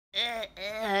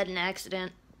had an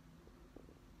accident.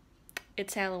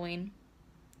 It's Halloween.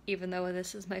 Even though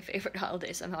this is my favorite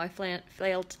holiday, somehow I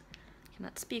failed. I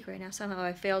cannot speak right now. Somehow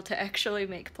I failed to actually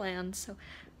make plans. So I'm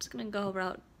just gonna go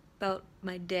about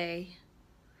my day,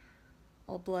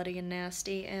 all bloody and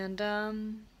nasty. And all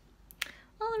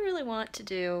I really want to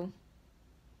do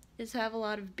is have a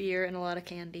lot of beer and a lot of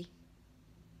candy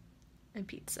and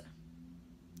pizza.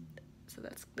 So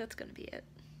that's gonna be it.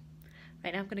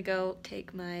 Right now I'm gonna go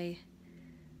take my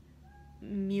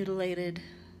mutilated,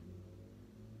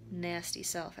 nasty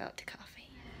self out to coffee.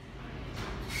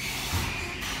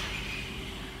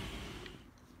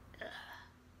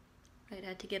 Right, I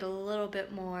had to get a little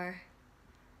bit more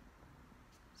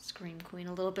Scream Queen,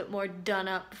 a little bit more done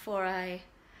up before I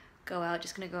go out.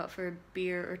 Just gonna go out for a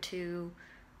beer or two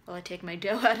while I take my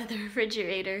dough out of the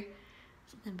refrigerator.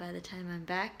 And by the time I'm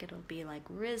back, it'll be like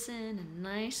risen and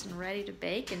nice and ready to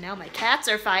bake. And now my cats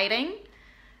are fighting.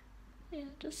 Yeah,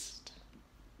 just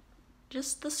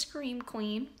the Scream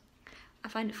Queen. I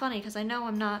find it funny because I know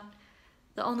I'm not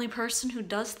the only person who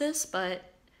does this,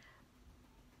 but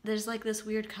there's like this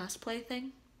weird cosplay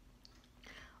thing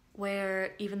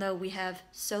where even though we have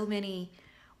so many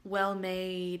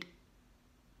well-made,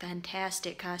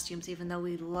 fantastic costumes, even though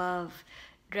we love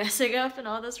dressing up and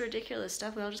all this ridiculous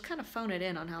stuff, we all just kind of phone it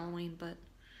in on Halloween, but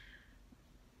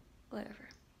whatever.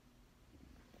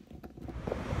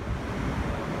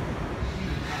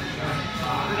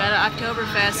 We got an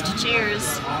Oktoberfest.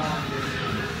 Cheers.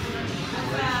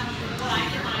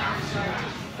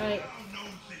 Right.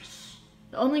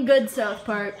 The only good South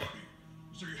Park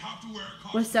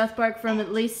was South Park from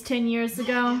at least 10 years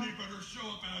ago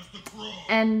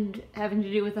and having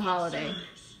to do with the holiday.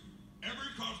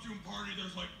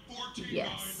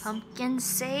 Yes. Pumpkin,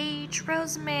 sage,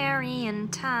 rosemary,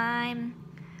 and thyme.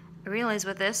 I realize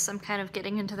with this, I'm kind of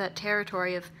getting into that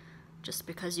territory of just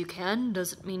because you can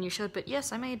doesn't mean you should, but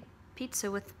yes, I made pizza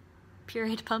with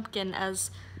pureed pumpkin as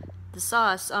the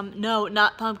sauce. No,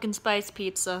 not pumpkin spice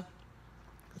pizza.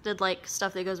 Did like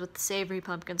stuff that goes with the savory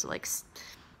pumpkin, so like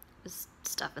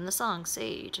stuff in the song,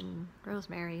 sage and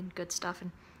rosemary and good stuff.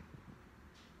 And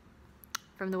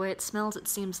from the way it smells, it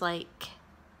seems like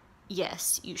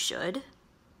yes, you should,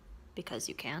 because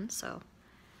you can. So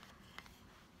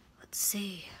let's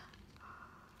see.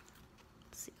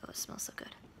 Let's see. Oh, it smells so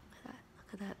good.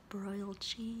 Look at that broiled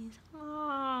cheese.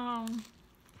 Oh.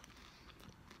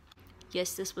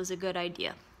 Yes, this was a good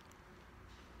idea.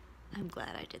 I'm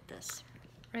glad I did this.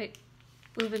 Right,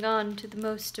 moving on to the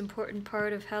most important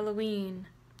part of Halloween.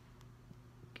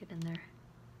 Get in there.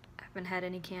 I haven't had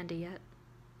any candy yet.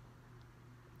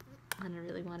 And I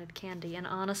really wanted candy, and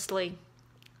honestly,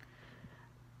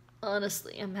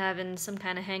 I'm having some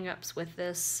kind of hang-ups with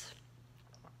this.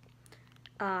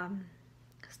 'Cause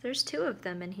there's 2 of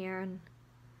them in here, and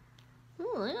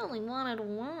ooh, I only wanted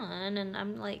 1, and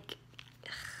I'm like,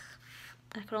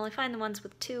 I could only find the ones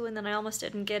with 2, and then I almost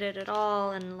didn't get it at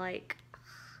all, and like,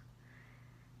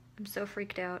 I'm so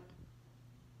freaked out.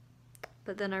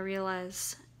 But then I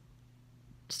realize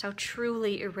just how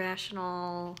truly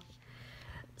irrational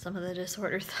some of the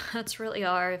disorder thoughts really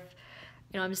are. If,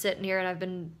 you know, I'm sitting here and I've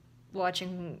been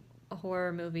watching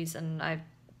horror movies and I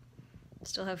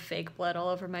still have fake blood all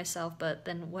over myself, but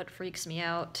then what freaks me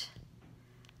out?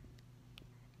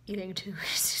 Eating 2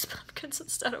 Reese's pumpkins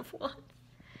instead of 1.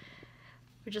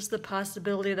 Or just the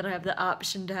possibility that I have the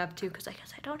option to have 2, because I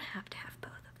guess I don't have to have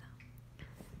both of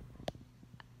them.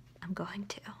 I'm going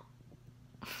to.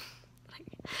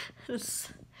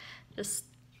 This just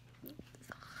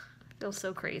feels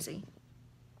so crazy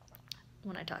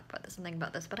when I talk about this and think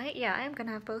about this. But I am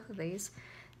gonna have both of these.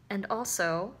 And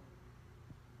also,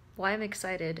 why I'm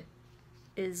excited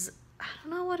is, I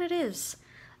don't know what it is.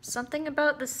 Something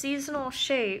about the seasonal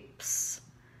shapes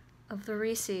of the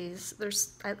Reese's.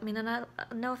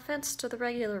 No offense to the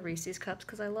regular Reese's cups,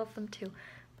 because I love them too.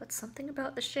 But something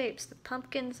about the shapes, the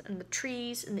pumpkins and the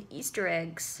trees and the Easter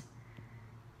eggs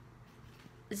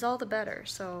is all the better.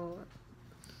 So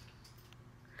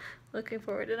looking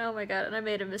forward to it. Oh my god, and I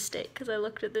made a mistake because I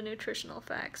looked at the nutritional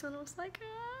facts and I was like,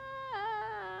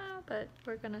 but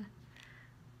we're gonna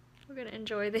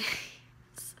enjoy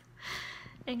these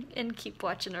and keep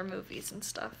watching our movies and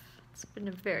stuff. It's been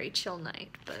a very chill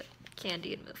night, but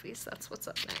candy and movies, that's what's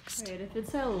up next. Right, if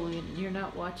it's Halloween and you're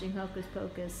not watching Hocus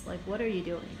Pocus, like, what are you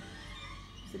doing?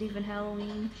 Is it even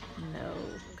Halloween? No.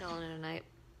 I'm calling it a night.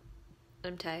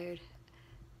 I'm tired.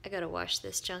 I gotta wash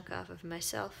this junk off of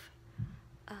myself.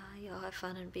 Y'all have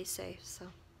fun and be safe, so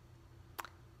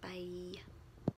bye.